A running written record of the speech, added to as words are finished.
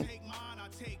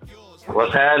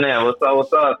What's happening? What's up?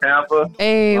 What's up, Tampa?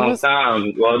 Hey, Long what's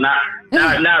time. Well, not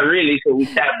really. Cause we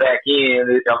tapped back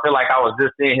in. I feel like I was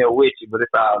just in here with you, but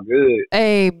it's all good.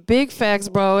 hey, big facts,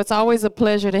 bro. It's always a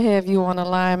pleasure to have you on the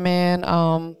line, man.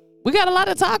 We got a lot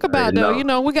to talk I about though.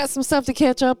 know. We got some stuff to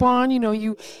catch up on.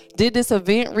 You did this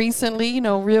event recently,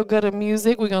 real good at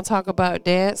music. We're gonna talk about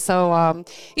that. So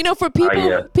for Oh people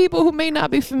yeah. people who may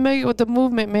not be familiar with the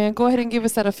movement, man, go ahead and give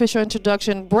us that official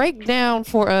introduction. Break down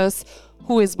for us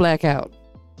who is Blackout.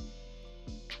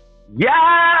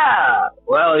 Yeah.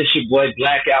 Well, it's your boy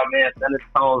Blackout, man. San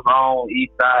Antonio's own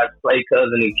East Side play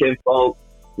cousin and kinfolk.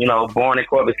 Born in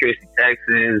Corpus Christi,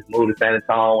 Texas. Moved to San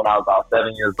Antonio when I was about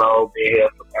 7 years old. Been here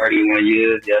for 31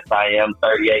 years. Yes, I am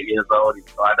 38 years old,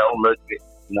 so I don't look it.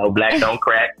 Black don't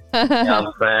crack. You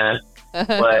know what I'm saying?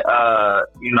 But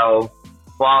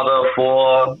father of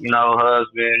four,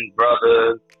 husband,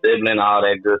 brother, sibling, all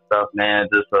that good stuff, man.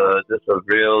 Just a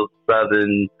real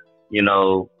southern,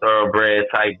 thoroughbred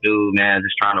type dude, man.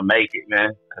 Just trying to make it,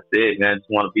 man. That's it, man. Just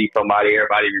want to be somebody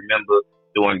everybody remember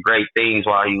doing great things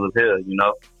while he was here.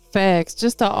 Facts.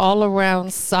 Just an all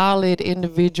around solid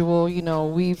individual.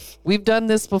 We've done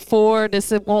this before.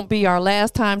 This it won't be our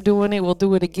last time doing it. We'll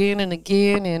do it again and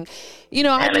again. And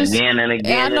and again and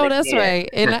again. I know and that's again. right.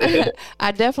 And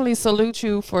I definitely salute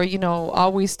you for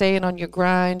always staying on your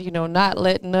grind. Not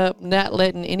letting up, not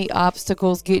letting any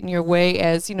obstacles get in your way.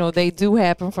 As they do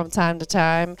happen from time to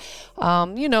time.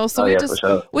 So For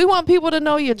sure. we want people to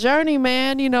know your journey,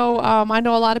 man. I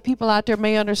know a lot of people out there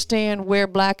may understand where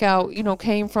Blackout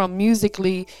came from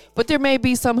musically, but there may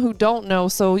be some who don't know.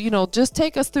 So just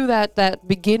take us through that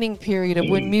beginning period of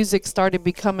when music started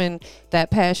becoming that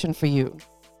passion for you.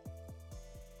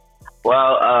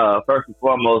 Well, first and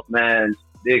foremost, man,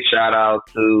 big shout out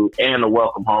to and a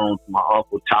welcome home to my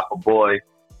uncle Chopper Boy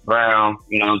Brown.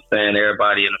 You know what I'm saying?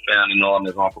 Everybody in the family know him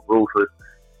as Uncle Rufus.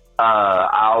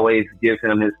 I always give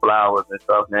him his flowers and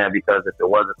stuff, man, because if it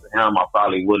wasn't for him, I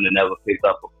probably wouldn't have never picked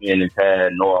up a pen and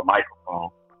pad nor a microphone.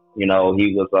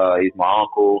 He's my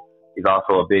uncle. He's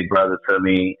also a big brother to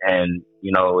me. And,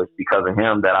 it's because of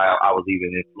him that I was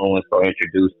even influenced or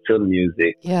introduced to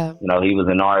music. Yeah. He was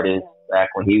an artist back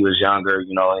when he was younger,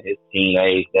 in his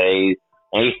teenage days.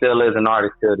 And he still is an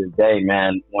artist till this day,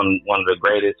 man. One of the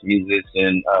greatest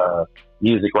musicians,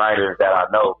 music writers that I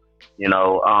know,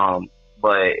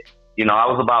 But, I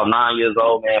was about 9 years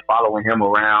old, man, following him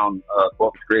around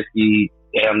Corpus Christi,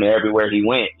 damn near everywhere he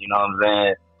went, you know what I'm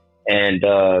saying? And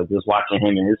just watching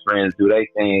him and his friends do their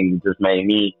thing just made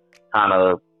me kind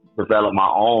of develop my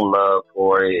own love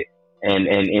for it and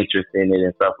interest in it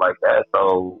and stuff like that.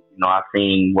 So, I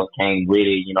seen what came with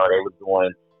it. They were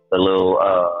doing the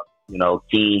little,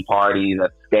 teen parties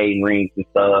at the skating rinks and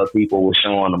stuff. People were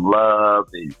showing them love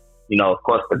and, of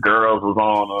course the girls was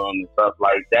on them and stuff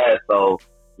like that. So,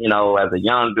 as a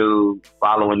young dude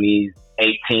following these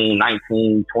 18,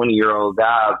 19, 20-year-old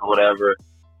guys or whatever,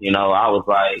 I was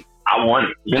like, I want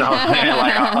it. You know what I'm saying?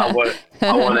 Like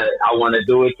I want to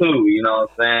do it too. You know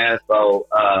what I'm saying? So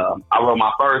I wrote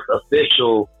my first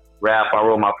official rap.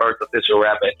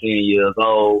 At 10 years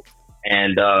old,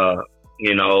 and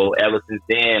ever since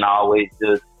then, I always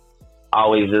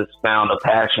just found a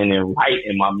passion in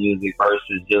writing my music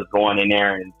versus just going in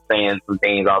there and saying some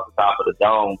things off the top of the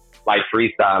dome, like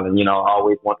freestyling. I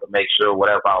always want to make sure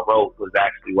whatever I wrote was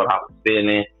actually what I was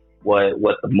feeling,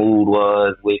 what the mood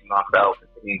was with myself and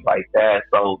things like that.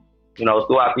 So,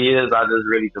 throughout the years, I just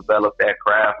really developed that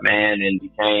craft, man, and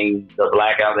became the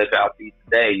Blackout that y'all see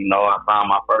today. I signed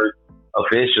my first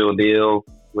official deal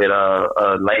with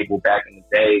a label back in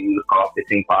the day. We was called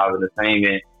 15 Positive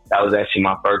Entertainment. That was actually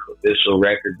my first official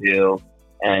record deal.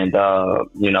 And,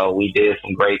 we did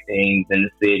some great things in the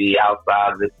city,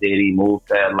 outside of the city, moved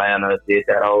to Atlanta, did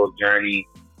that whole journey,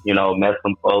 met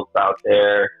some folks out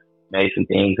there, made some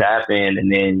things happen.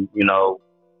 And then,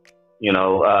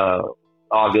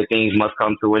 all good things must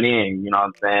come to an end, you know what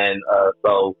I'm saying?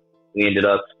 So we ended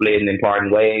up splitting and parting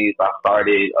ways. I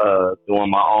started doing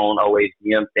my own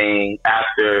OHDM thing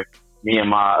after me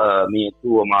and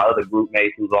two of my other group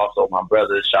mates, who's also my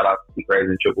brothers, shout out to T-Crazy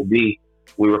and Triple B,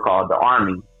 we were called the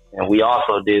Army. And we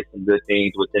also did some good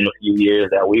things within a few years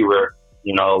that we were,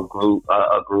 a group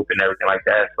and everything like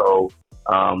that. So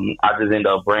I just ended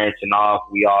up branching off.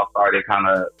 We all started kind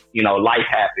of, life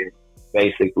happened,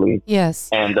 basically. Yes.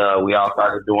 And we all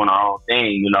started doing our own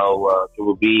thing.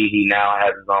 Triple B, he now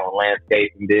has his own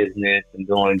landscaping business and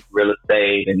doing real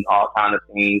estate and all kind of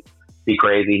things. Be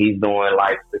crazy. He's doing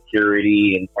like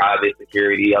security and private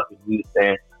security up in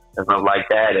Houston and stuff like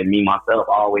that. And me, myself,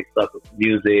 I always stuck with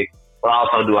music, but I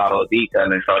also do auto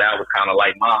detailing. So that was kind of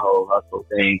like my whole hustle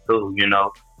thing too,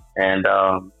 And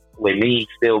with me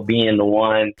still being the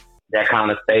one that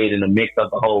kind of stayed in the mix of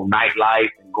the whole nightlife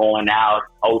and going out,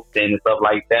 hosting and stuff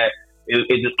like that,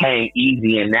 it just came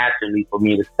easy and naturally for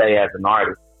me to stay as an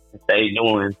artist and stay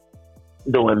doing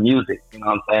music. You know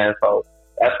what I'm saying? So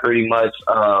that's pretty much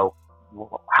how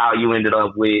you ended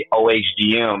up with OHGM.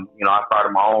 You know, I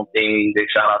started my own thing. Big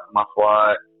shout out to my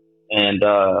squad, and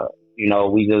you know,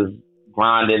 we just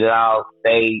grinded it out,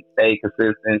 stay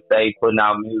consistent, stay putting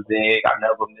out music. I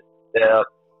never missed a step.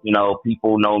 You know,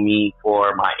 people know me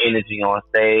for my energy on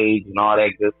stage and all that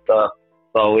good stuff.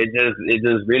 So it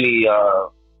just really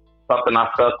something I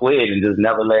stuck with and just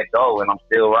never let go. And I'm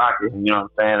still rocking. You know what I'm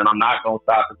saying? And I'm not gonna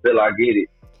stop until I get it.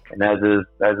 And that's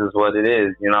just what it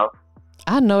is. You know.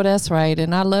 I know that's right.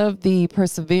 And I love the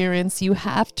perseverance. You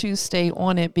have to stay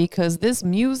on it because this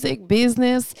music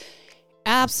business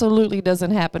absolutely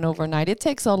doesn't happen overnight. It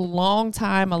takes a long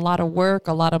time, a lot of work,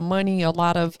 a lot of money, a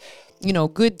lot of, you know,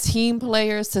 good team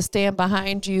players to stand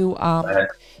behind you.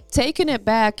 Taking it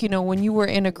back, you know, when you were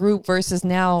in a group versus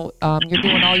now you're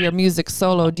doing all your music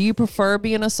solo. Do you prefer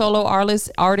being a solo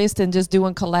artist and just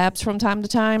doing collabs from time to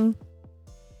time?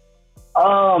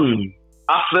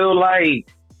 I feel like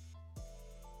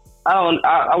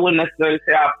I wouldn't necessarily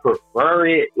say I prefer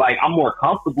it. Like, I'm more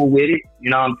comfortable with it. You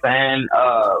know what I'm saying?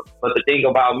 But the thing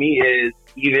about me is,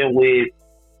 even with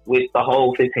the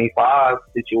whole 15-5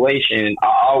 situation,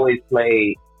 I always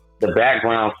played the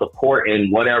background support in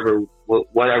whatever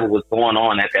was going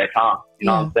on at that time. You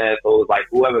know what I'm saying? So it was like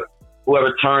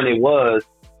whoever turn it was,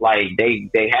 like they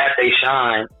had their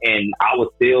shine, and I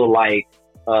was still like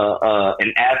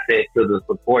an asset to the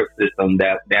support system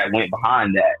that went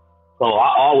behind that. So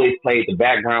I always played the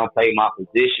background, played my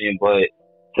position, but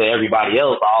to everybody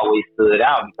else, I always stood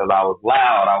out because I was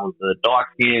loud. I was the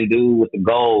dark-skinned dude with the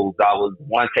goals. I was the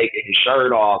one taking his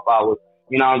shirt off. I was,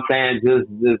 you know what I'm saying,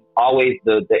 just always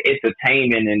the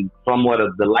entertainment and somewhat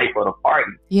of the life of the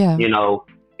party. Yeah. You know,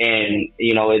 and,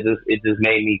 you know, it just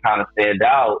made me kind of stand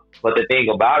out. But the thing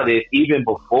about it is, even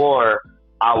before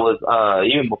I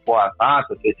signed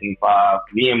to 15-5,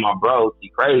 me and my bro, C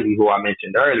Crazy, who I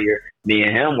mentioned earlier, me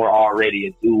and him were already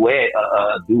a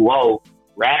duo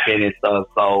rapping and stuff.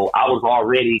 So I was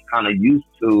already kind of used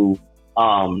to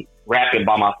rapping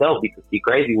by myself because C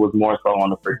Crazy was more so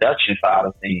on the production side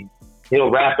of things.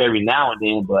 He'll rap every now and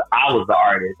then, but I was the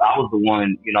artist. I was the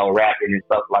one, you know, rapping and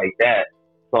stuff like that.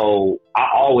 So I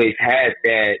always had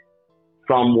that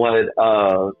somewhat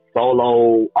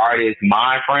solo artist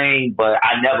mind frame, but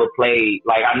I never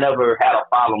had a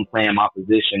problem playing my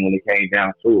position when it came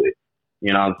down to it.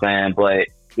 You know what I'm saying? But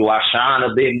do I shine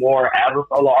a bit more as a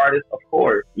solo artist? Of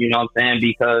course. You know what I'm saying?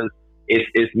 Because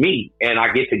it's me, and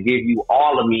I get to give you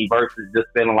all of me versus just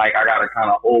feeling like I got to kind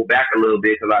of hold back a little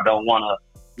bit because I don't want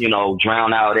to, you know,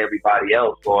 drown out everybody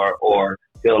else or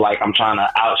feel like I'm trying to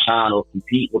outshine or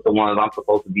compete with the ones I'm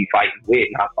supposed to be fighting with,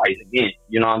 not fighting against.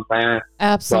 You know what I'm saying?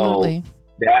 Absolutely.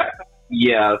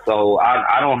 So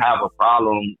I don't have a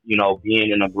problem, you know, being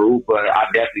in a group, but I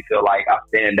definitely feel like I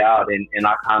stand out and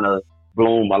I kind of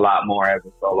bloom a lot more as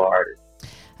a solo artist.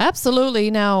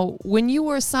 Absolutely. Now, when you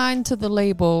were signed to the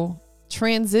label,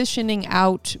 transitioning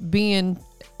out, being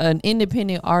an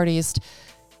independent artist,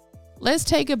 let's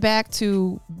take it back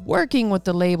to working with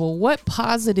the label. What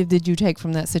positive did you take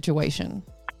from that situation?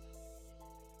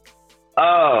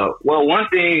 Well, one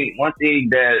thing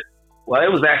that, well,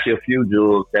 it was actually a few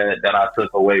jewels that I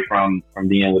took away from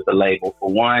being with the label. For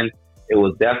one, it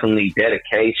was definitely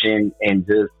dedication and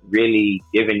just really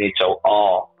giving it your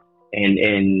all,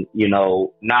 and you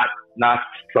know, not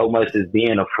so much as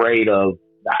being afraid of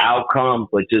the outcome,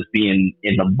 but just being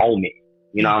in the moment.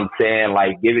 You know what I'm saying?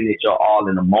 Like giving it your all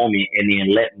in the moment, and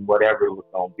then letting whatever it was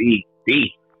gonna be.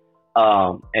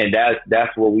 And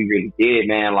that's what we really did,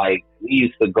 man. Like, we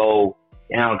used to go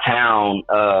downtown.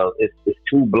 It's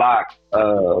two blocks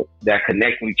that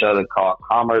connect to each other called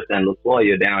Commerce and La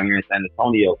Jolla down here in San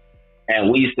Antonio. And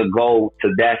we used to go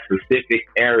to that specific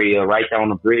area right there on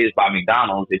the bridge by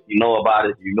McDonald's. If you know about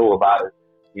it, you know about it,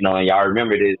 you know, and y'all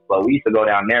remember this. But we used to go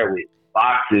down there with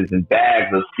boxes and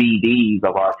bags of CDs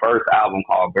of our first album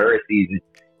called Bird Season.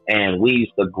 And we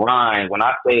used to grind, when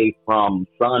I say from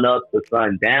sun up to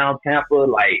sun down, Tampa,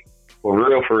 like for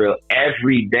real,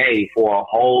 every day for a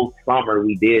whole summer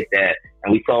we did that.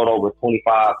 And we sold over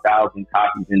 25,000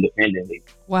 copies independently.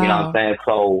 Wow. You know what I'm saying?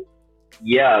 So,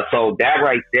 yeah, so that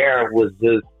right there was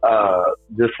just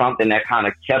something that kind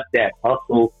of kept that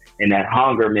hustle and that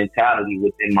hunger mentality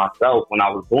within myself when I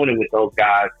was doing it with those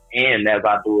guys, and as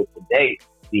I do it today,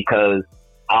 because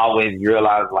I always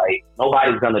realized, like,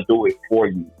 nobody's going to do it for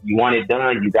you. You want it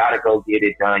done, you got to go get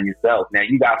it done yourself. Now,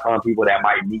 you got some people that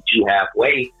might meet you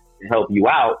halfway to help you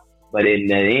out, But in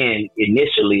the end,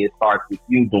 initially, it starts with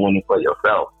you doing it for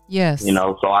yourself. Yes. You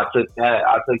know, so I took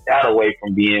that away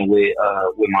from being with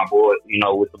my boys, you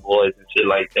know, with the boys and shit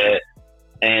like that.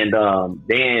 And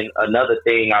then another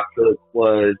thing I took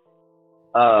was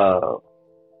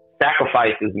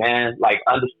sacrifices, man. Like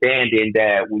understanding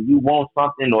that when you want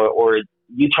something or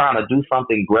you trying to do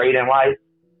something great in life,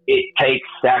 it takes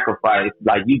sacrifice.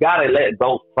 Like you gotta let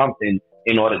go something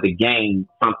in order to gain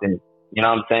something. You know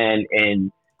what I'm saying?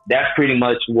 And that's pretty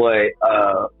much what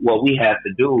we have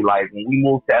to do. Like when we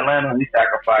moved to Atlanta, we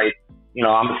sacrificed, you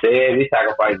know, I'm saying we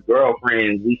sacrificed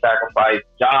girlfriends, we sacrificed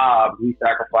jobs, we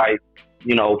sacrificed,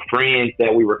 you know, friends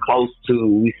that we were close to,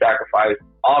 we sacrificed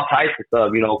all types of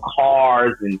stuff, you know,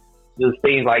 cars and just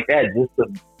things like that, just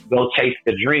to go chase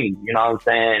the dream. You know what I'm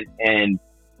saying? And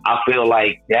I feel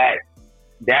like that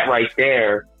right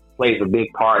there plays a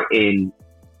big part in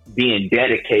being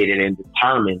dedicated and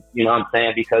determined, you know what I'm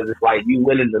saying? Because it's like you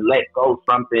willing to let go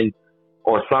something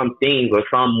or some things or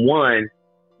someone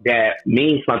that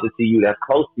means something to you, that's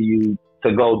close to you,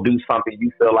 to go do something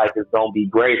you feel like is going to be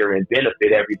greater and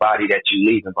benefit everybody that you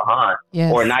leaving behind.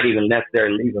 Yes. Or not even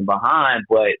necessarily leaving behind,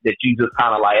 but that you just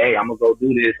kind of like, hey, I'm going to go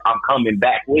do this. I'm coming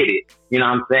back with it. You know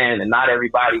what I'm saying? And not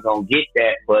everybody going to get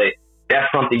that, but that's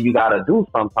something you got to do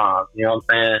sometimes. You know what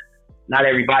I'm saying? Not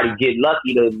everybody get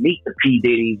lucky to meet the P.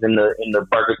 Diddy's and the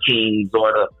Burger Kings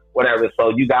or the whatever. So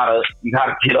you gotta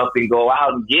get up and go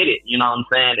out and get it. You know what I'm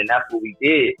saying? And that's what we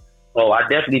did. So I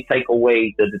definitely take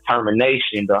away the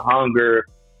determination, the hunger,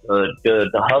 the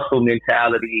hustle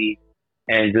mentality,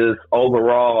 and just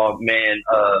overall, man,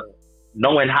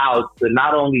 knowing how to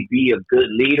not only be a good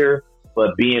leader,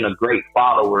 but being a great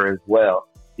follower as well.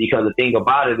 Because the thing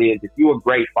about it is, if you're a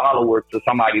great follower to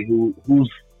somebody who's,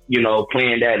 you know,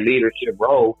 playing that leadership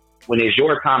role, when it's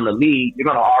your time to lead, you're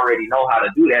going to already know how to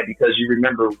do that because you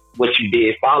remember what you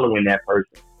did following that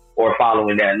person or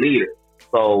following that leader.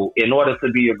 So in order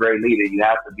to be a great leader, you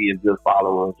have to be a good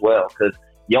follower as well, because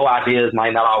your ideas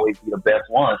might not always be the best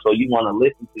ones. So you want to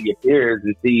listen to your peers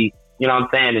and see, you know what I'm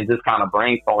saying, and just kind of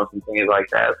brainstorm some things like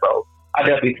that. So I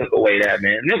definitely took away that,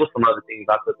 man. And there was some other things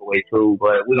I took away too,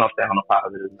 but we're going to stay on a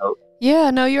positive note.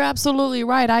 Yeah, no, you're absolutely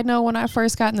right. I know when I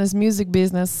first got in this music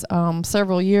business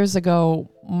several years ago,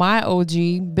 my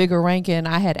OG, Bigger Rankin,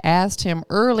 I had asked him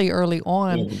early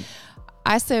on,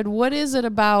 I said, what is it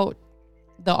about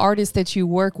the artists that you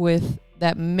work with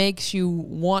that makes you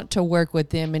want to work with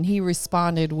them? And he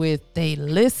responded with, they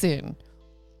listen.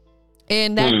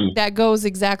 And that goes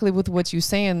exactly with what you're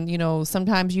saying. You know,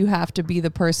 sometimes you have to be the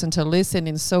person to listen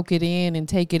and soak it in and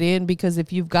take it in, because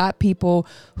if you've got people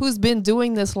who's been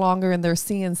doing this longer and they're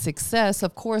seeing success,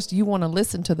 of course you want to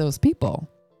listen to those people.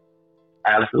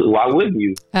 Absolutely. Why wouldn't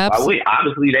you? Absolutely.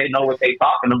 Obviously, they know what they're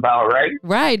talking about, right?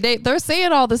 Right. They're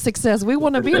seeing all the success. We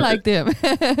want to be like them.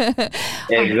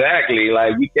 Exactly.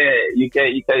 Like you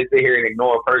can't sit here and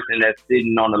ignore a person that's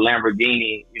sitting on the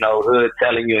Lamborghini, you know, hood,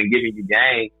 telling you and giving you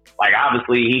game. Like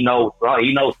obviously he knows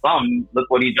something. Look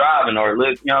what he's driving, or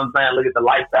look, you know what I'm saying? Look at the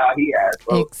lifestyle he has.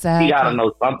 So exactly. He got to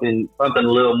know something a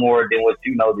little more than what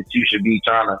you know that you should be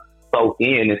trying to soak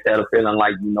in, instead of feeling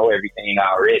like you know everything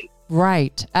already.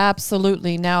 Right.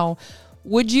 Absolutely. Now,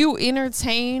 would you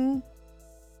entertain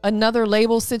another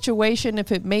label situation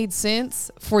if it made sense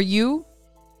for you?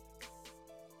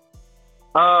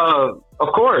 Of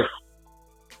course,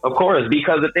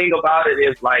 because the thing about it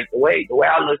is, like, the way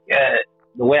I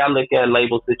look at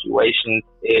label situations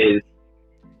is,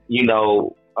 you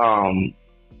know,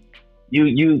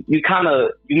 you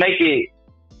make it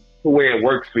to where it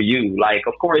works for you. Like,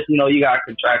 of course, you know, you got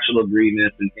contractual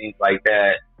agreements and things like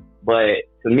that. But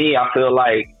to me, I feel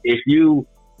like if you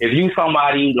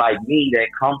somebody like me that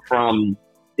come from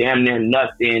damn near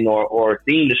nothing or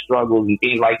seen the struggles and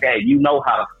things like that, you know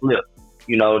how to flip.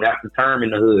 You know, that's the term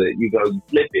in the hood. You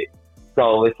flip it.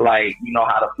 So it's like, you know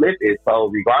how to flip it.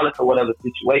 So regardless of whatever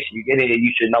situation you get in,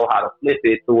 you should know how to flip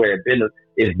it to where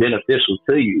it's beneficial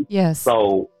to you. Yes.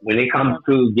 So when it comes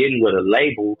to getting with a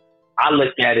label, I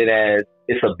look at it as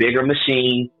it's a bigger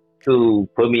machine to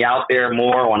put me out there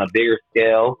more on a bigger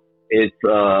scale. It's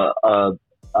a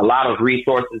lot of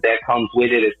resources that comes with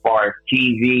it, as far as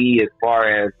TV, as far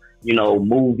as, you know,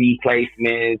 movie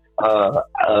placements,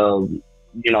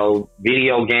 you know,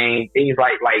 video game, things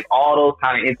like all those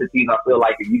kind of entities. I feel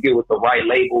like if you get with the right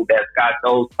label that's got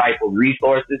those type of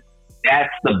resources,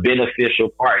 that's the beneficial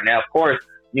part. Now, of course,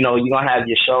 you know, you're going to have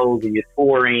your shows and your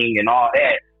touring and all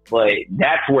that, but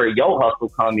that's where your hustle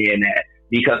come in at.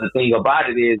 Because the thing about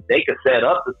it is, they could set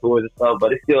up the tours and stuff,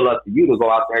 but it's still up to you to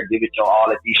go out there and give it your all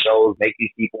at these shows, make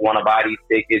these people want to buy these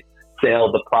tickets,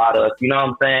 sell the product, you know what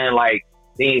I'm saying? Like,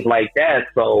 things like that.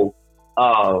 So,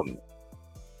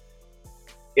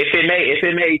 if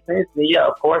it made sense, then yeah,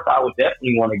 of course I would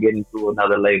definitely want to get into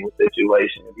another label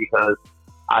situation because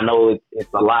I know it's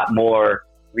a lot more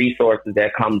resources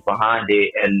that comes behind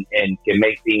it and can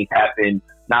make things happen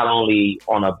not only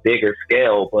on a bigger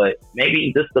scale, but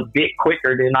maybe just a bit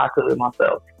quicker than I could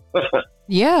myself.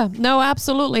 Yeah, no,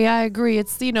 absolutely. I agree.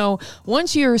 It's,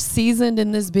 once you're seasoned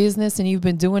in this business and you've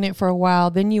been doing it for a while,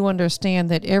 then you understand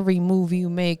that every move you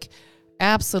make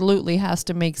absolutely has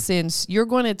to make sense. You're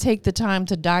going to take the time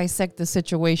to dissect the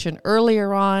situation.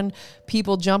 Earlier on,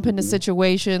 people jump into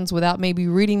situations without maybe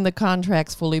reading the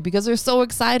contracts fully because they're so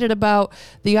excited about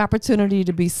the opportunity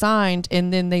to be signed.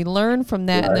 And then they learn from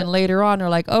that. Right. And then later on, they're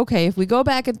like, okay, if we go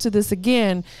back into this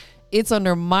again, it's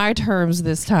under my terms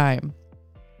this time.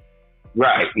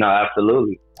 Right. No,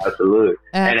 absolutely.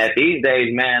 And at these days,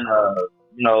 man,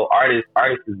 artists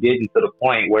is getting to the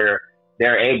point where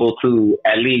they're able to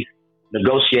at least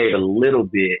negotiate a little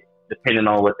bit depending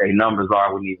on what their numbers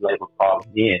are when these labels call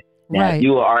in. Now, right. If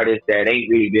you're an artist that ain't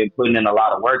really been putting in a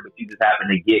lot of work, but you just happen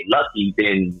to get lucky,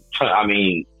 then, I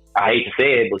mean, I hate to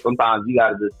say it, but sometimes you got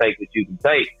to just take what you can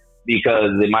take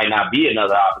because it might not be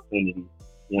another opportunity.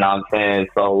 You know what I'm saying?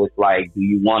 So it's like, do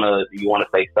you want to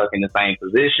stay stuck in the same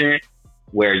position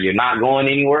where you're not going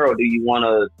anywhere, or do you want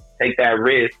to take that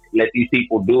risk, let these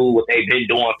people do what they've been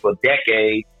doing for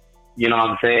decades, you know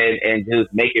what I'm saying, and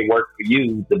just make it work for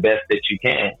you the best that you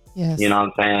can? Yes. You know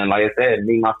what I'm saying? Like I said,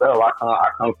 me, myself, I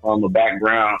come from a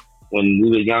background when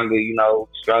we were younger,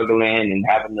 struggling and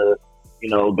having the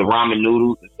ramen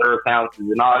noodles and serve houses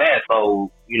and all that. So,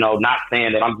 not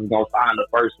saying that I'm just going to find the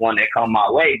first one that come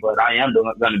my way, but I am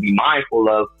going to be mindful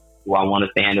of, do I want to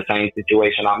stay in the same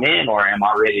situation I'm in, or am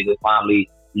I ready to finally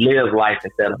live life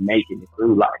instead of making it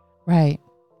through life? Right.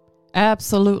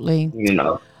 Absolutely.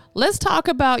 Let's talk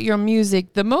about your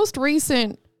music. The most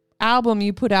recent album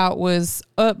you put out was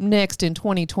Up Next in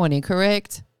 2020,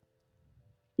 correct?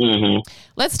 Mm-hmm.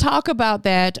 Let's talk about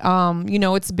that.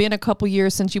 It's been a couple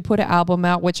years since you put an album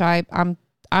out, which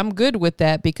I'm good with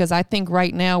that because I think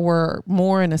right now we're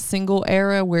more in a single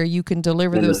era where you can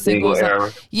deliver those singles.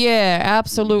 Yeah,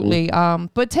 absolutely. Mm-hmm.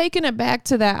 But taking it back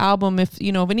to that album, if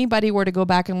anybody were to go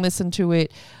back and listen to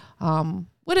it,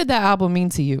 what did that album mean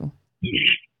to you?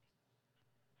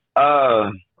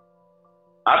 I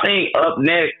think Up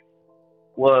Next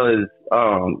was,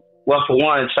 well, for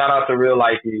one, shout out to Real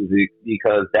Life Music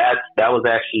because that was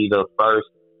actually the first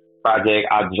project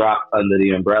I dropped under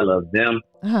the umbrella of them.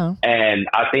 Uh-huh. And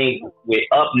I think with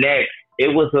Up Next,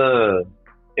 it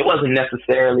wasn't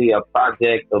necessarily a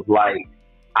project of like,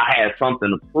 I had something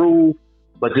to prove,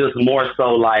 but just more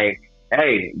so like,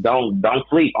 hey, don't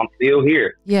sleep. I'm still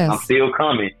here. Yes. I'm still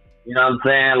coming. You know what I'm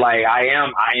saying? Like I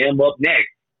am up next.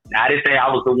 Now, I didn't say I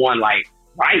was the one like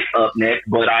right up next,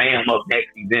 but I am up next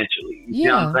eventually. You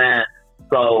know what I'm saying?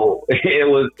 So it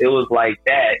was like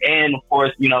that. And of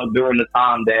course, during the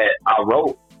time that I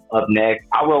wrote Up Next,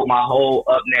 I wrote my whole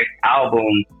Up Next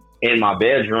album in my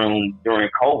bedroom during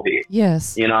COVID.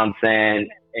 Yes. You know what I'm saying?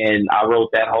 And I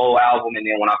wrote that whole album, and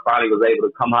then when I finally was able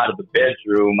to come out of the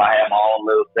bedroom, I had my own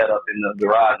little setup in the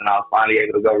garage, and I was finally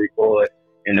able to go record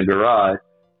in the garage.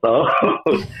 So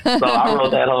I wrote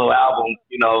that whole album,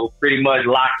 pretty much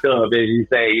locked up, as you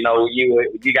say. When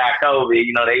you got COVID,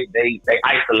 they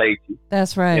isolate you.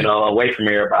 That's right. Away from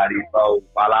everybody. So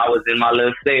while I was in my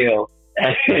little cell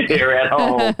here at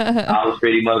home, I was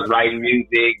pretty much writing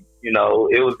music. It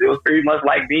was pretty much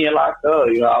like being locked up.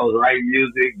 I was writing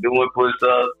music, doing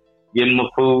push-ups, getting my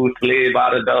food slid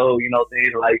by the door,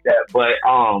 things like that. But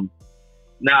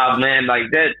nah, man,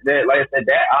 like that, like I said,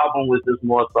 that album was just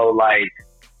more so like,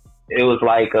 it was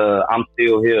like, I'm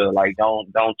still here. Like,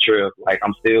 don't trip. Like,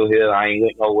 I'm still here. I ain't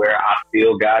went nowhere. I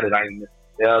still got it. I ain't missed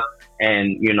myself.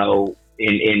 And,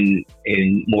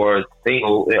 in more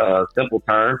simple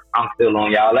terms, I'm still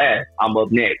on y'all ass. I'm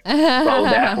up next. So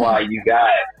that's why you got,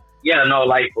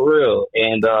 like for real.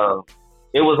 And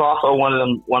it was also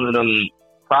one of them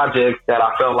projects that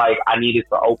I felt like I needed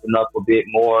to open up a bit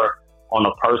more on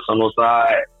a personal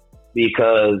side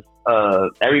because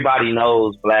everybody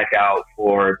knows Blackout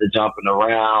for the jumping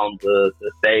around, the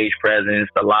stage presence,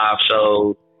 the live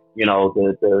shows,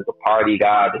 the party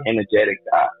guy, the energetic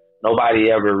guy. Nobody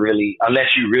ever really,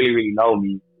 unless you really, really know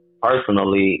me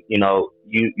personally,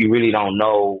 you really don't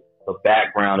know the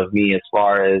background of me as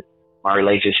far as my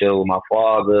relationship with my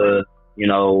father,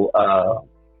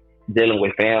 dealing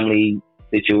with family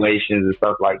situations and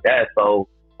stuff like that. So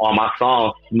on my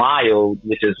song Smile,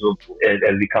 which has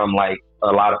become like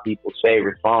a lot of people's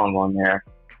favorite song on there,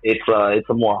 it's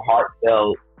a more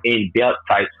heartfelt, in-depth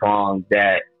type song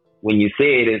that when you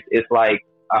see it, it's like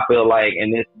I feel like,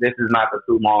 and this is not the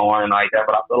toot my horn like that,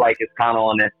 but I feel like it's kind of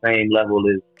on that same level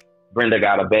as Brenda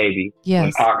Got a Baby. Yes.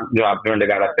 When Pac dropped Brenda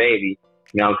Got a Baby,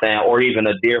 you know what I'm saying? Or even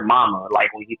a Dear Mama,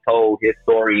 like when he told his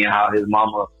story and how his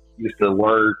mama used to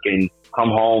work and come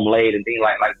home late and things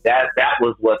like that. That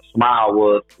was what Smile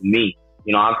was to me.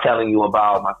 You know, I'm telling you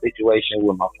about my situation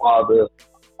with my father.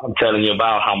 I'm telling you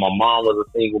about how my mom was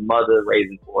a single mother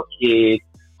raising 4 kids,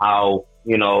 how,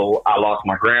 you know, I lost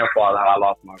my grandfather, how I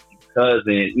lost my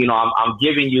cousin. You know, I'm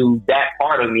giving you that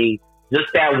part of me,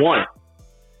 just that once,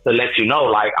 to let you know,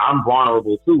 like, I'm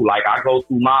vulnerable too. Like, I go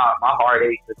through my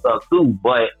heartaches and stuff too,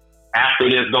 but after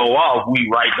this go off, we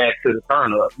right back to the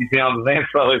turn up. You see what I'm saying?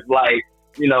 So it's like,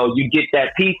 you know, you get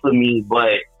that piece of me, but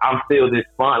I'm still this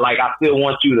fun. Like, I still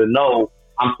want you to know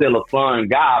I'm still a fun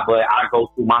guy, but I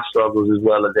go through my struggles as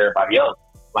well as everybody else.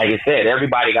 Like I said,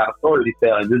 everybody got a story to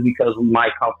tell, and just because we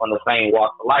might come from the same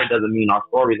walk of life doesn't mean our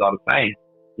stories are the same.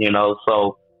 You know,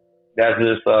 so that's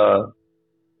just how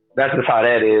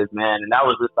that is, man. And that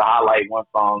was just to highlight one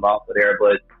song off of there,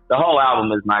 but the whole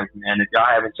album is nice, man. If y'all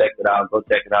haven't checked it out, go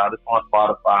check it out. It's on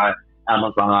Spotify,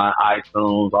 Amazon,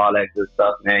 iTunes, all that good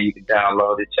stuff, man. You can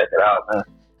download it, check it out, man.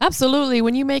 Absolutely.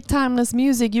 When you make timeless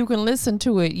music, you can listen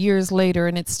to it years later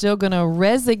and it's still going to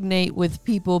resonate with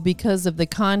people because of the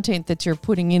content that you're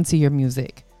putting into your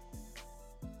music.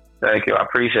 Thank you. I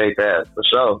appreciate that, for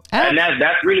sure. And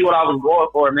that's really what I was going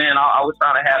for, man. I was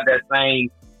trying to have that same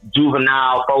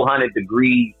juvenile 400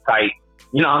 degrees type,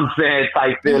 you know what I'm saying,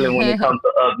 type feeling when it comes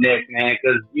to Up Next, man.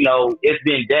 Because, you know, it's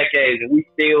been decades and we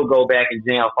still go back and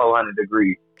jam 400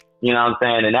 degrees. You know what I'm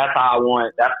saying? And that's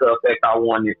that's the effect I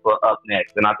wanted for Up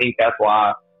Next. And I think that's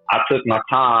why I took my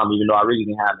time, even though I really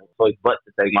didn't have no choice but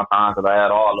to take my time because I had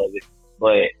all of it.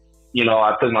 But, you know,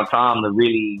 I took my time to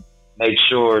really make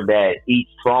sure that each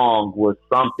song was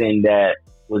something that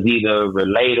was either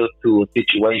related to a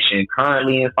situation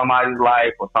currently in somebody's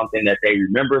life or something that they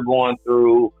remember going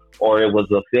through, or it was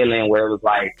a feeling where it was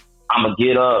like, I'm going to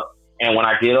get up. And when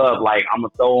I get up, like, I'm going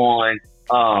to throw on,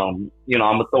 you know,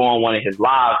 I'm going to throw on one of his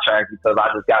live tracks because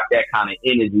I just got that kind of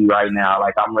energy right now.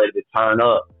 Like, I'm ready to turn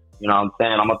up. You know what I'm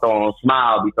saying? I'm going to throw on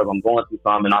Smile because I'm going through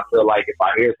something. And I feel like if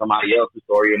I hear somebody else's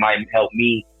story, it might help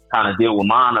me kind of deal with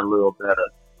mine a little better.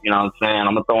 You know what I'm saying?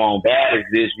 I'm going to throw on Bad as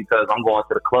This because I'm going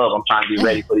to the club. I'm trying to get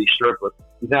ready for these strippers.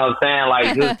 You know what I'm saying? Like,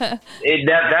 just,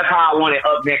 that's how I want it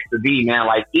Up Next to be, man.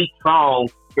 Like, each song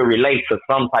can relate to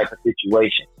some type of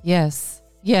situation. Yes.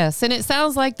 Yes. And it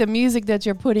sounds like the music that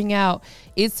you're putting out,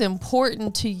 it's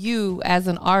important to you as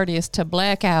an artist to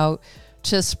black out,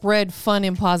 to spread fun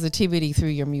and positivity through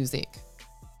your music.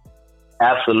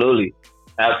 Absolutely.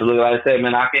 Absolutely. Like I said,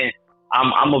 man,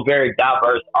 I'm a very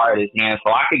diverse artist, man.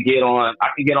 So I could get on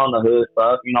the hood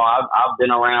stuff. You know, I've been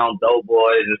around dope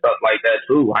boys and stuff like that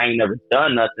too. I ain't never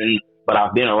done nothing, but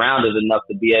I've been around it enough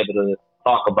to be able to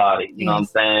talk about it. You know what I'm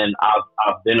saying?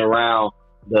 I've been around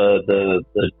the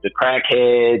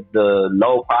crackheads, the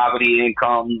low poverty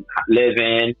income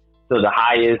living to the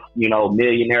highest, you know,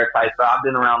 millionaire type stuff. I've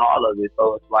been around all of it.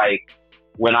 So it's like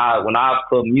when I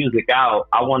put music out,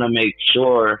 I want to make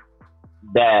sure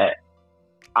that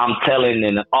I'm telling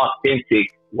in an authentic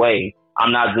way.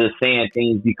 I'm not just saying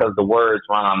things because the words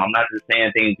rhyme. I'm not just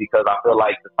saying things because I feel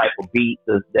like the type of beat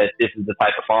that this is the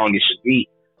type of song it should be.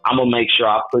 I'm going to make sure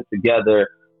I put together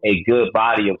a good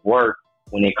body of work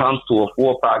when it comes to a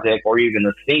full project or even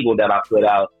a single that I put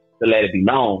out to let it be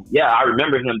known. Yeah, I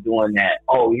remember him doing that.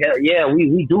 Oh, yeah,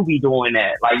 we do be doing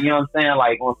that. Like, you know what I'm saying?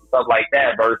 Like, on some stuff like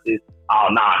that versus, oh,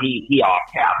 nah, he all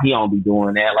cap. He don't be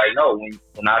doing that. Like, no,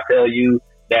 when I tell you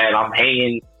that I'm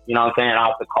hanging, you know what I'm saying,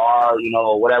 out the car, you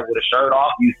know, whatever, with a shirt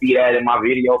off, you see that in my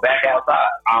video back outside.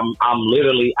 I'm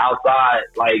literally outside,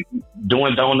 like,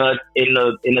 doing donuts in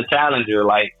the Challenger,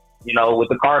 like, you know, with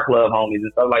the car club homies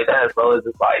and stuff like that. So it's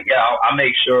just like, yeah, I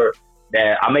make sure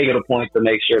that I make it a point to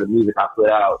make sure the music I put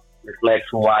out reflects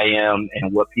who I am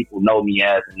and what people know me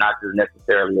as, and not just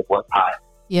necessarily of what's hot.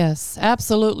 Yes,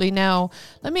 absolutely. Now,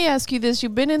 let me ask you this.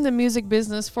 You've been in the music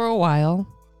business for a while.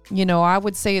 You know, I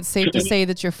would say it's safe to say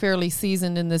that you're fairly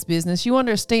seasoned in this business. You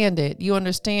understand it. You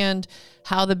understand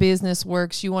how the business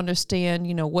works. You understand,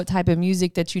 you know, what type of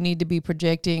music that you need to be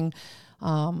projecting.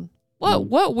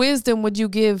 What wisdom would you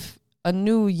give a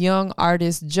new young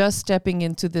artist just stepping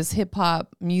into this hip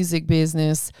hop music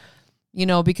business? You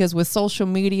know, because with social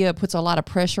media, it puts a lot of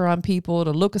pressure on people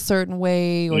to look a certain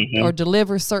way or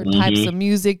deliver certain types of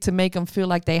music to make them feel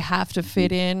like they have to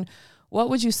fit in. What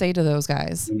would you say to those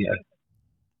guys? Yeah.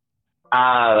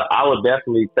 I would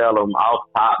definitely tell them off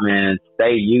top, man,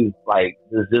 stay you. Like,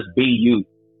 just be you.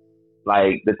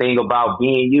 Like, the thing about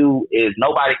being you is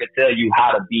nobody can tell you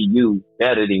how to be you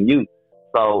better than you.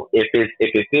 So if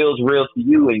it feels real to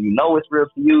you and you know it's real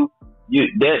to you,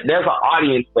 there's an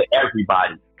audience for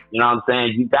everybody. You know what I'm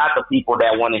saying? You got the people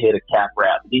that want to hear the cap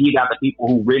rap. Then you got the people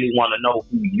who really want to know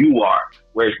who you are,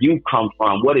 where you come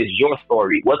from, what is your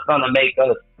story, what's going to make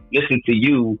us listen to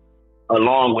you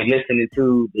along with listening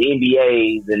to the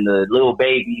NBAs and the little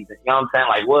babies. You know what I'm saying?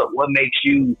 Like, what makes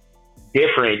you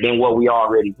different than what we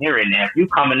already hearing now? If you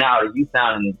coming out and you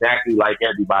sounding exactly like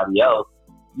everybody else,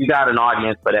 you got an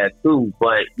audience for that too.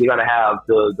 But you got to have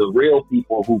the real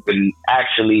people who can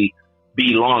actually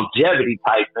be longevity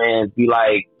type fans, be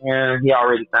like, yeah, he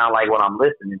already sound like what I'm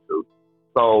listening to.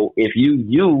 So if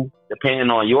you, depending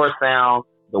on your sound,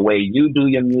 the way you do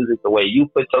your music, the way you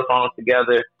put your songs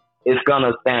together, it's going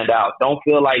to stand out. Don't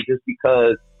feel like just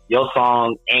because your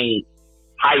song ain't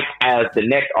hype as the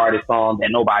next artist song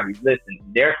that nobody's listening.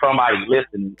 There's somebody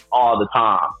listening all the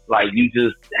time. Like, you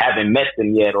just haven't met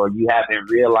them yet, or you haven't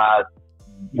realized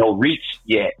your reach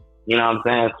yet. You know what I'm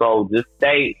saying? So just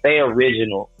stay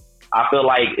original. I feel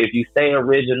like if you stay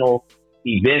original,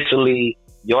 eventually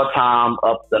your time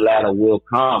up the ladder will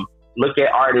come. Look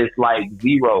at artists like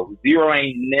Zero. Zero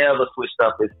ain't never switched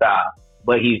up his style,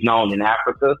 but he's known in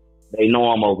Africa. They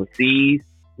know him overseas.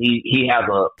 He has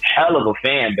a hell of a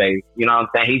fan base. You know what I'm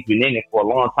saying? He's been in it for a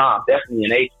long time. Definitely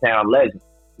an H-Town legend.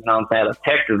 You know what I'm saying? A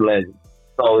Texas legend.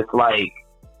 So it's like,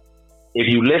 if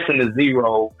you listen to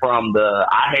Zero, from the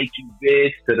I Hate You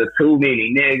Bitch to the Too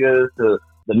Many Niggas to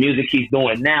the music he's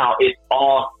doing now, it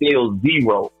all still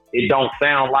Zero. It don't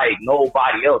sound like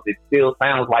nobody else. It still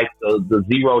sounds like the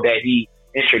Zero that he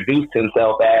introduced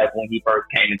himself as when he first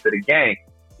came into the game.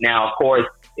 Now, of course,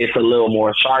 it's a little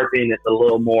more sharpened. It's a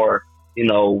little more,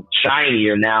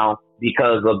 shinier now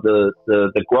because of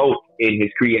the growth in his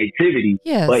creativity.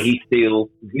 Yes. But he's still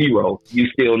Zero. You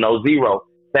still know Zero.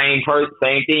 Same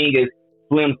thing as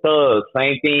Slim Thug.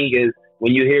 Same thing as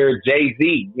when you hear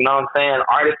Jay-Z. You know what I'm saying?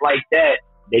 Artists like that,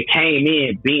 they came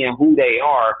in being who they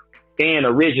are, staying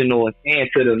original and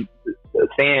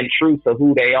staying true to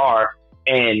who they are,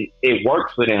 and it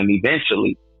works for them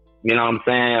eventually. You know what I'm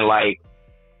saying? Like,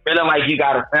 feeling like you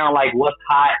gotta sound like what's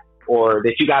hot, or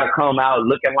that you gotta come out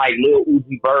looking like Lil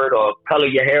Uzi Vert, or color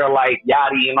your hair like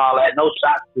Yachty and all that. No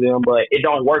shots to them, but it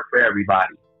don't work for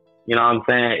everybody. You know what I'm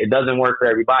saying? It doesn't work for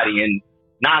everybody, and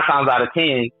 9 times out of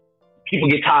 10, people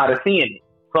get tired of seeing it.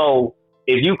 So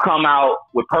if you come out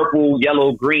with purple,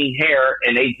 yellow, green hair,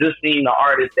 and they just seen the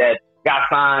artist that got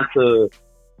signed to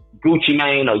Gucci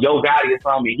Mane or Yo Gotti or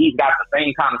something, and he's got the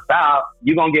same kind of style,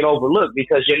 you're gonna get overlooked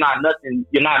because you're not nothing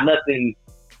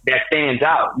that stands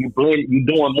out. You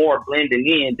doing more blending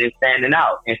in than standing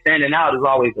out. And standing out is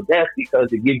always the best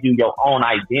because it gives you your own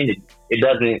identity. It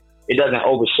doesn't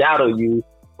overshadow you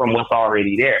from what's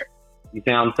already there. You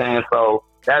see what I'm saying? So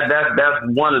that's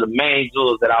one of the main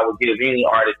jewels that I would give any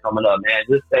artist coming up, man.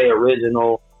 Just stay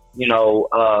original,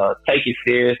 take it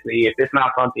seriously. If it's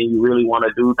not something you really want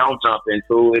to do, don't jump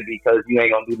into it, because you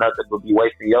ain't gonna do nothing but be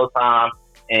wasting your time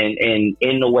and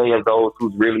in the way of those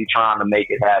who's really trying to make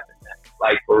it happen, man.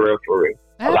 Like, for real.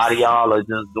 A lot of y'all are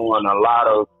just doing a lot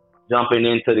of jumping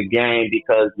into the game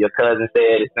because your cousin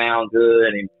said it sounds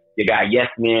good and you got yes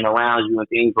men around you and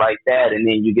things like that, and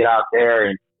then you get out there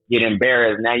and get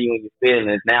embarrassed. Now you in your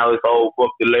feelings. Now it's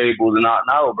fuck the labels and all.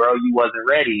 No, bro, you wasn't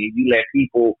ready, and you let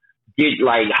people get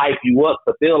hype you up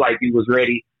to feel like you was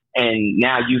ready, and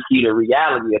now you see the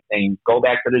reality of things. Go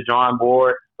back to the drawing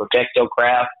board, perfect your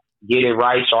craft, get it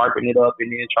right, sharpen it up,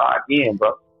 and then try again,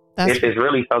 bro. If it's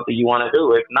really something you want to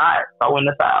do. If not, throw in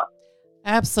the towel.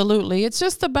 Absolutely. It's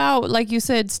just about, like you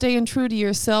said, staying true to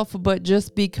yourself, but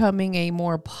just becoming a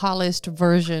more polished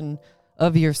version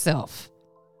of yourself.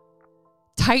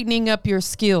 Tightening up your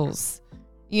skills,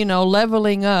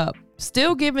 leveling up,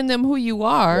 still giving them who you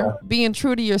are, being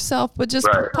true to yourself, but just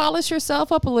polish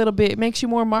yourself up a little bit. It makes you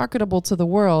more marketable to the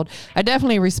world. I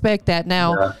definitely respect that.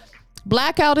 Now,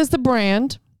 Blackout is the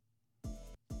brand.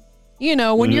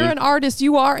 When you're an artist,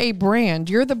 you are a brand.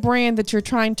 You're the brand that you're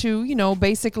trying to,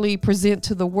 basically present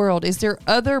to the world. Is there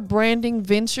other branding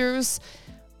ventures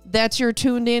that you're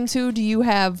tuned into? Do you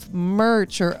have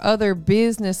merch or other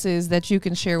businesses that you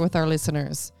can share with our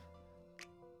listeners?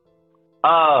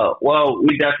 Well,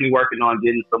 we definitely working on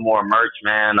getting some more merch,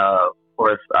 man. Of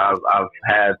course, I've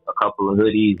had a couple of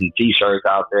hoodies and t-shirts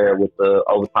out there with the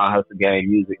Overtime Hustle Gang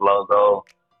music logo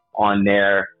on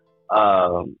there.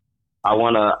 I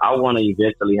wanna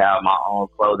eventually have my own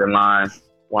clothing line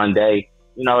one day.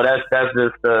 That's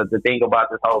just the thing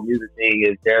about this whole music thing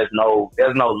is there's no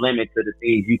limit to the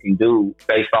things you can do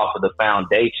based off of the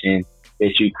foundation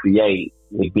that you create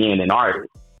with being an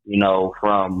artist. I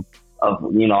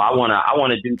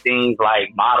want to do things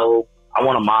like model I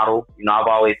want to model. You know, I've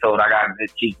always told I got good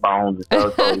cheekbones and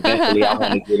stuff, so eventually I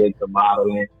want to get into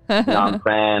modeling. You know what I'm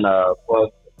saying?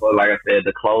 For like I said,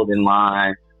 the clothing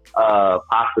line,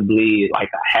 possibly like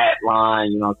a hat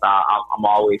line. You know, so I'm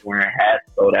always wearing hats,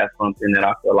 so that's something that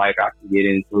I feel like I can get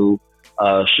into.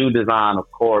 Shoe design, of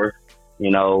course.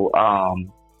 You know,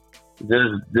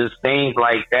 just things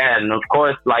like that, and of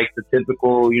course, like the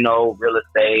typical, you know, real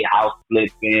estate, house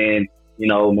flipping. You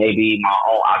know, maybe my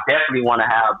own. I definitely want to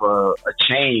have a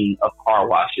chain of car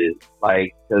washes,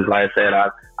 like, because like I said,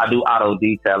 I do auto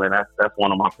detailing. That's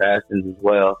one of my passions as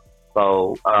well.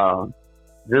 So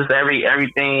just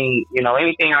everything, you know,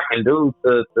 anything I can do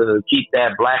to keep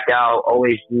that Blackout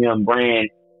OHGM brand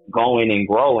going and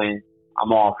growing,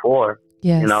 I'm all for.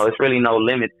 Yes. You know, it's really no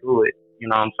limit to it. You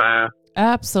know what I'm saying?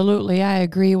 Absolutely. I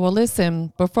agree. Well,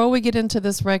 listen, before we get into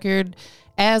this record,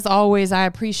 as always, I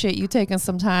appreciate you taking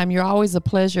some time. You're always a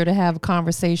pleasure to have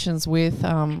conversations with.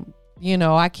 You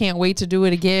know, I can't wait to do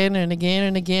it again and again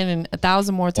and again and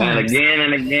 1,000 more times. And again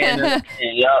and again and again.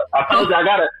 Yep. I told you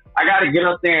I gotta get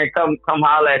up there and come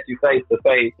holler at you face to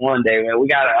face one day, man. I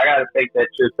gotta take that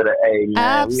trip to the A, man.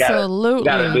 Absolutely. We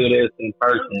gotta do this in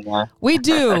person, man. We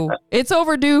do. It's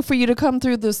overdue for you to come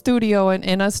through the studio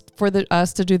and us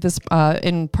to do this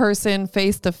in person,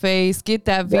 face to face. Get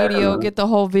that video, Definitely. get the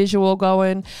whole visual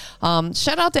going.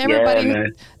 Shout out to everybody. Yeah,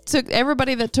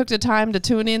 Everybody that took the time to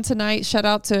tune in tonight. Shout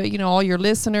out to, you know, all your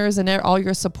listeners and all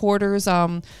your supporters.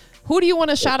 Who do you want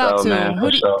to shout out to? Man,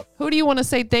 who do you want to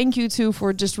say thank you to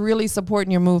for just really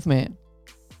supporting your movement?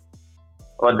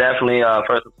 Well, definitely,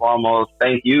 first and foremost,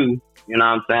 thank you. You know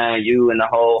what I'm saying? You and the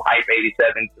whole Hype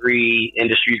 87.3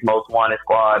 Industry's Most Wanted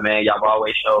squad, man. Y'all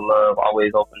always show love,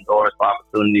 always open doors for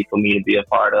opportunity for me to be a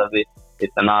part of it.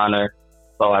 It's an honor.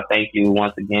 So I thank you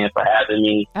once again for having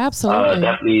me. Absolutely.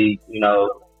 Definitely, you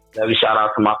know, definitely shout out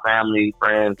to my family,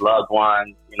 friends, loved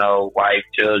ones, you know, wife,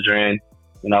 children,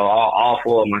 you know, all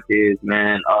four of my kids,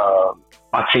 man.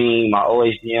 My team, my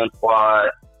OHGM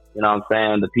squad, you know what I'm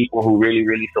saying? The people who really,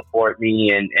 really support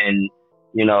me and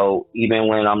you know, even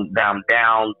when I'm down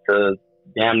to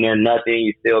damn near nothing,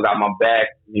 you still got my back.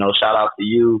 You know, shout out to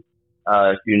you.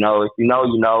 If you know, you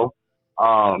know.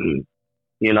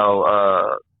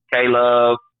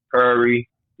 K-Love, Curry,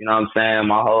 you know what I'm saying?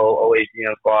 My whole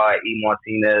OHGM squad, E.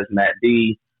 Martinez, Matt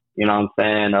D, you know what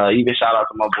I'm saying? Even shout out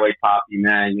to my boy Poppy,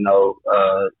 man. You know,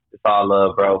 it's all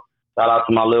love, bro. Shout out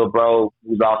to my little bro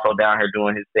who's also down here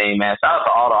doing his thing, man. Shout out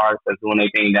to all the artists that's doing their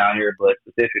thing down here, but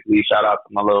specifically shout out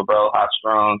to my little bro, Hot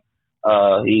Strong.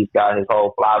 He's got his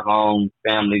whole Fly Zone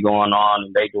family going on,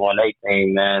 and they doing their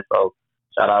thing, man. So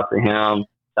shout out to him.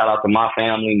 Shout out to my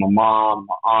family, my mom,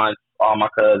 my aunts, all my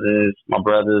cousins, my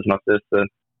brothers, my sister.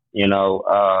 You know,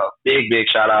 big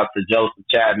shout out to Joseph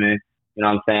Chapman. You know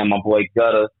what I'm saying? My boy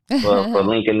Gutter for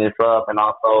linking this up, and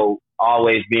also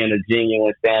always being a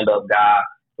genuine stand-up guy,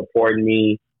 supporting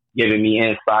me, giving me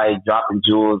insight, dropping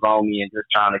jewels on me, and just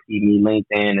trying to keep me linked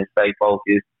in and stay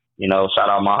focused. You know, shout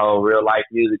out my whole real life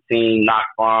music team, Knox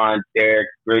Barnes, Derek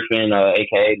Griffin,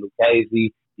 aka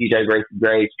Lucchese, DJ Gracie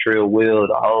Grace, Trill Will,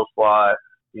 the whole squad.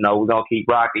 You know, we're going to keep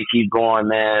rocking, keep going,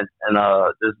 man. And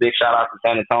just big shout out to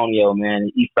San Antonio, man.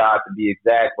 East side to be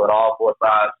exact, but all four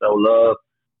sides show love.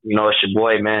 You know, it's your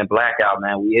boy, man. Blackout,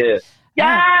 man. We here.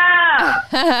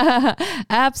 Yeah!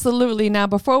 Absolutely. Now,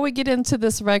 before we get into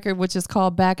this record, which is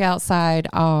called Back Outside,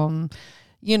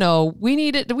 you know, we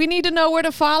need to know where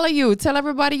to follow you. Tell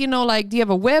everybody, you know, like, do you have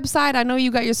a website? I know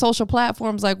you got your social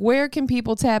platforms. Like, where can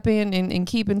people tap in and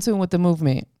keep in tune with the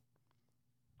movement?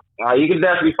 You can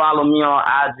definitely follow me on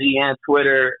IG and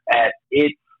Twitter at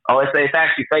it. Oh, it's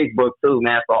actually Facebook too,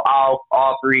 man. So all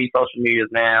three social medias,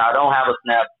 man. I don't have a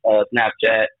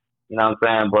Snapchat, you know what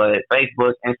I'm saying? But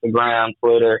Facebook, Instagram,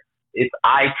 Twitter, it's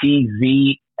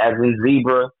ITZ as in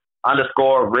zebra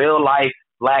 _ real life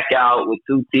Blackout with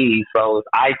 2 T's. So it's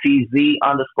ITZ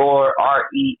 _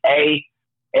 REALLIFE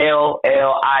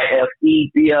BLACKOUTT.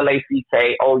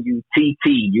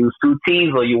 Use 2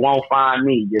 T's or you won't find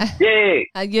me. You dig?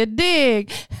 You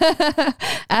dig.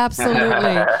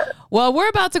 Absolutely. Well, we're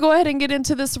about to go ahead and get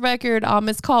into this record.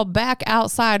 It's called Back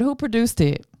Outside. Who produced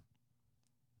it?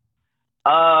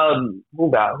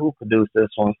 Who produced this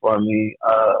one for me?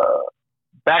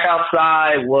 Back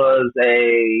Outside was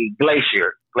a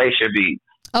Glacier Beats.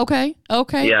 Okay.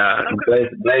 Yeah,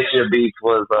 Glacier Beats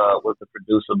was the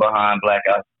producer behind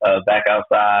Back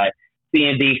Outside.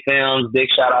 C&D Films, big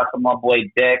shout out to my boy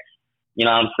Dex. You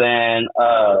know what I'm saying?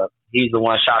 He's the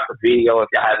one shot the video. If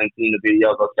y'all haven't seen the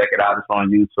video, go check it out. It's on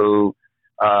YouTube.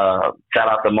 Shout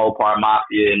out to Mopar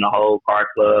Mafia and the whole car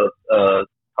club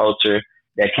culture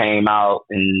that came out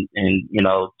and you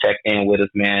know checked in with us,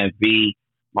 man. V,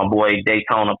 my boy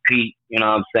Daytona Pete, you know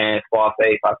what I'm saying?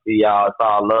 Scarface, I see y'all. It's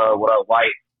all love. What up,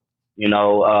 White? You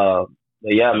know,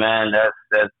 but yeah, man,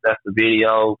 that's the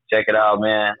video. Check it out,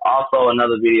 man. Also,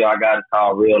 another video I got is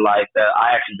called Real Life. That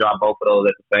I actually dropped both of those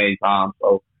at the same time.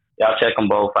 So y'all check them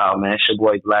both out, man. It's your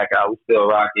boy Blackout. We still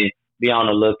rocking. Be on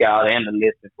the lookout and to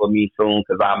listen for me soon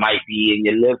because I might be in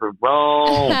your living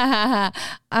room.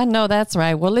 I know that's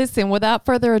right. Well, listen, without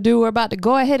further ado, we're about to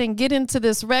go ahead and get into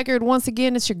this record. Once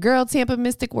again, it's your girl, Tampa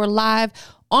Mystic. We're live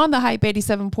on the Hype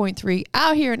 87.3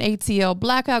 out here in ATL.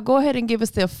 Blackout, go ahead and give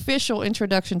us the official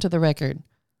introduction to the record.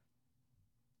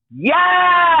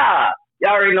 Yeah!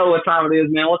 Y'all already know what time it is,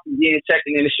 man. Once again,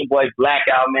 checking in. It's your boy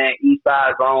Blackout, man.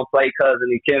 Eastside's own play cousin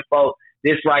and kinfolk.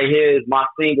 This right here is my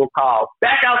single called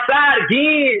Back Outside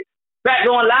Again. Back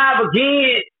going live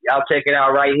again. Y'all check it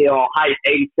out right here on Hype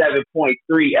 87.3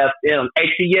 FM.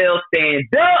 ATL,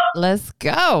 stand up. Let's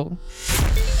go.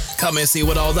 Come and see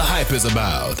what all the hype is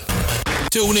about.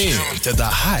 Tune in to the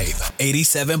Hype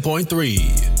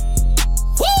 87.3.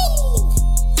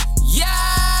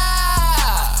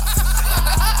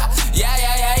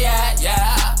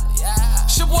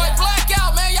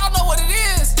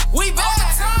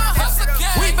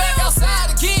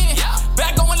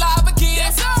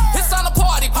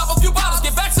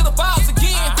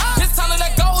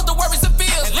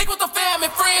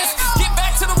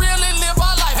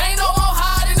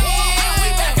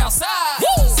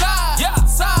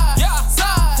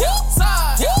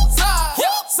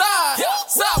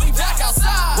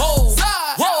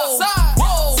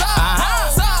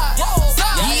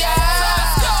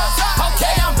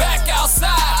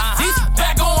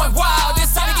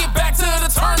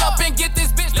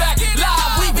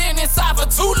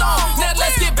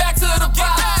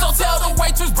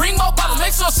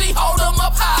 She hold them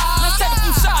up high. Let's take a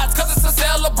few shots, cause it's a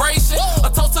celebration. A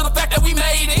toast to the fact that we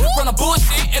made it. From the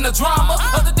bullshit and the drama,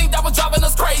 other thing that was driving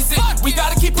us crazy. We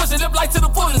gotta keep pushing them like to the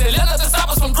fullest. They let us stop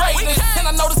us from greatness. And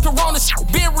I know this corona shit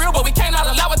being real, but we cannot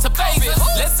allow it to phase us.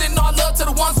 Let's send our love to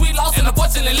the ones we lost and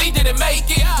unfortunately didn't make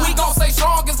it. We gon' stay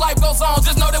strong as life goes on.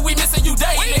 Just know that we missing you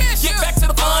daily. Get back to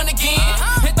the fun again.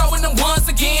 And throwing them ones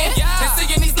again. And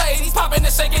seeing these ladies popping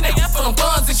and shaking their ass for them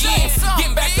buns again.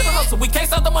 Getting back to the hustle. We can't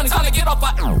stop the money. Time to get off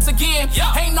our again.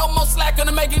 Ain't no more slack on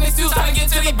the making excuse. Time to get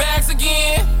to the bags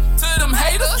again. To them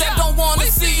haters that don't wanna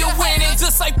see you winning,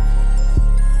 just like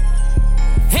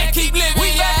and keep living.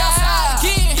 We back outside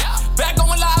again, back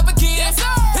going live again.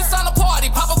 It's time to party,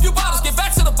 pop a few bottles, get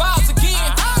back to the vibes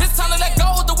again. It's time to let go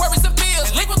of the worries and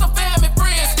fears, link with the fam and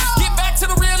friends. Get back to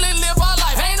the real and live our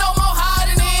life. Ain't no more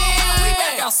hiding in. We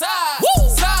back outside.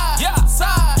 Side, yeah,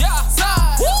 side, yeah,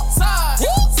 side, side,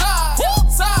 side,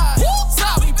 side,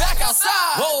 side. We back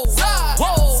outside. Whoa.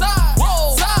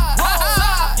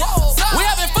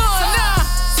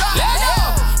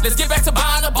 Let's get back to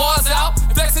buying the bars out,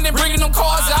 flexing and bringing them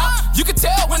cars out. You can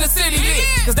tell when the city lit,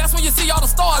 cause that's when you see all the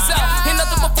stars out. Ain't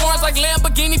nothing but foreigns like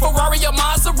Lamborghini, Ferrari, or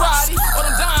Maserati. Or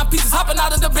them dime pieces hopping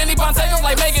out of the Bentley Bontegos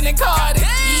like Megan and Cardi.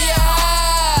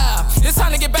 Yeah, it's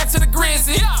time to get back to the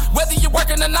grizzy. Whether you're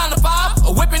working a 9 to 5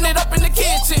 or whipping it up in the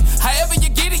kitchen, however you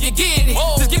get it, you get it.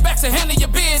 Just get back to handling your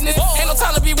business. Ain't no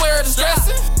time to be worried or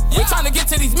stressing. We trying to get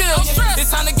to these millions.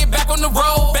 It's time to get back on the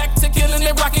road, back to killing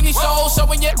and rocking these shows,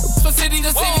 showing you from city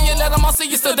to city and let them all see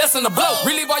you still that's in the blow.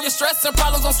 Relieve all your stress and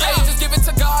problems on stage, just give it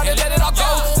to God and let it all go.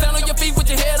 Stand on your feet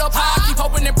with your head up high, keep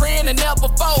hoping and praying and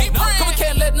never fold. Cause we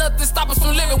can't let nothing stop us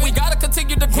from living, we gotta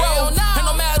continue to grow. And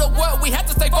no matter what, we have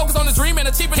to stay focused on the dream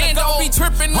and achieving the goal. Don't be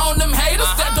tripping on them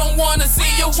haters that don't wanna see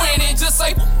you winning. Just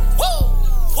say, woo,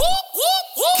 woo, woo,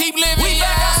 woo. Keep living, we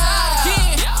back outside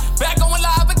again, back going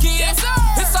live again.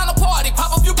 It's time to party,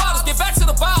 pop a few bottles, get back to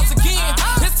the vibes again.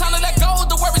 It's time to let go of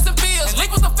the worries and fears,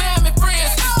 link with the fam and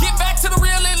friends. Get back to the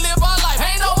real and live our life.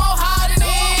 Ain't no more hiding in.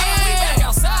 We back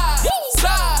outside.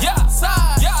 Side, yeah,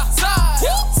 side, yeah, side,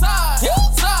 side,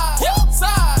 side,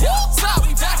 side, side.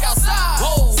 We back outside.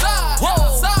 Side,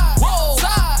 side,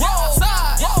 side,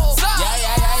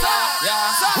 yeah.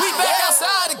 We back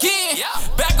outside again,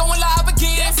 back going live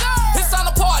again. It's time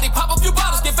to party, pop a few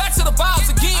bottles, get back to the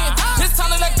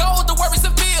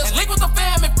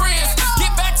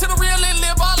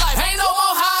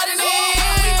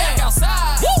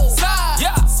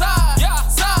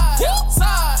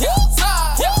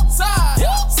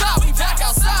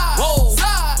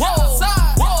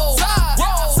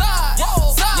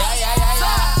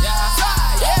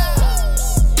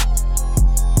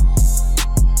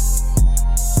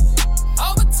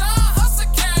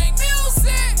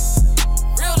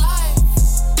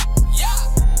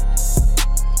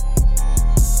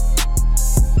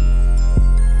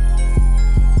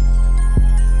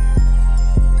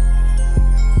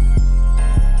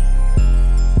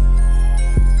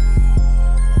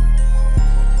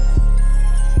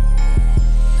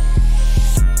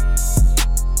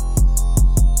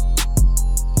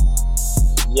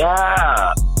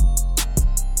Yeah.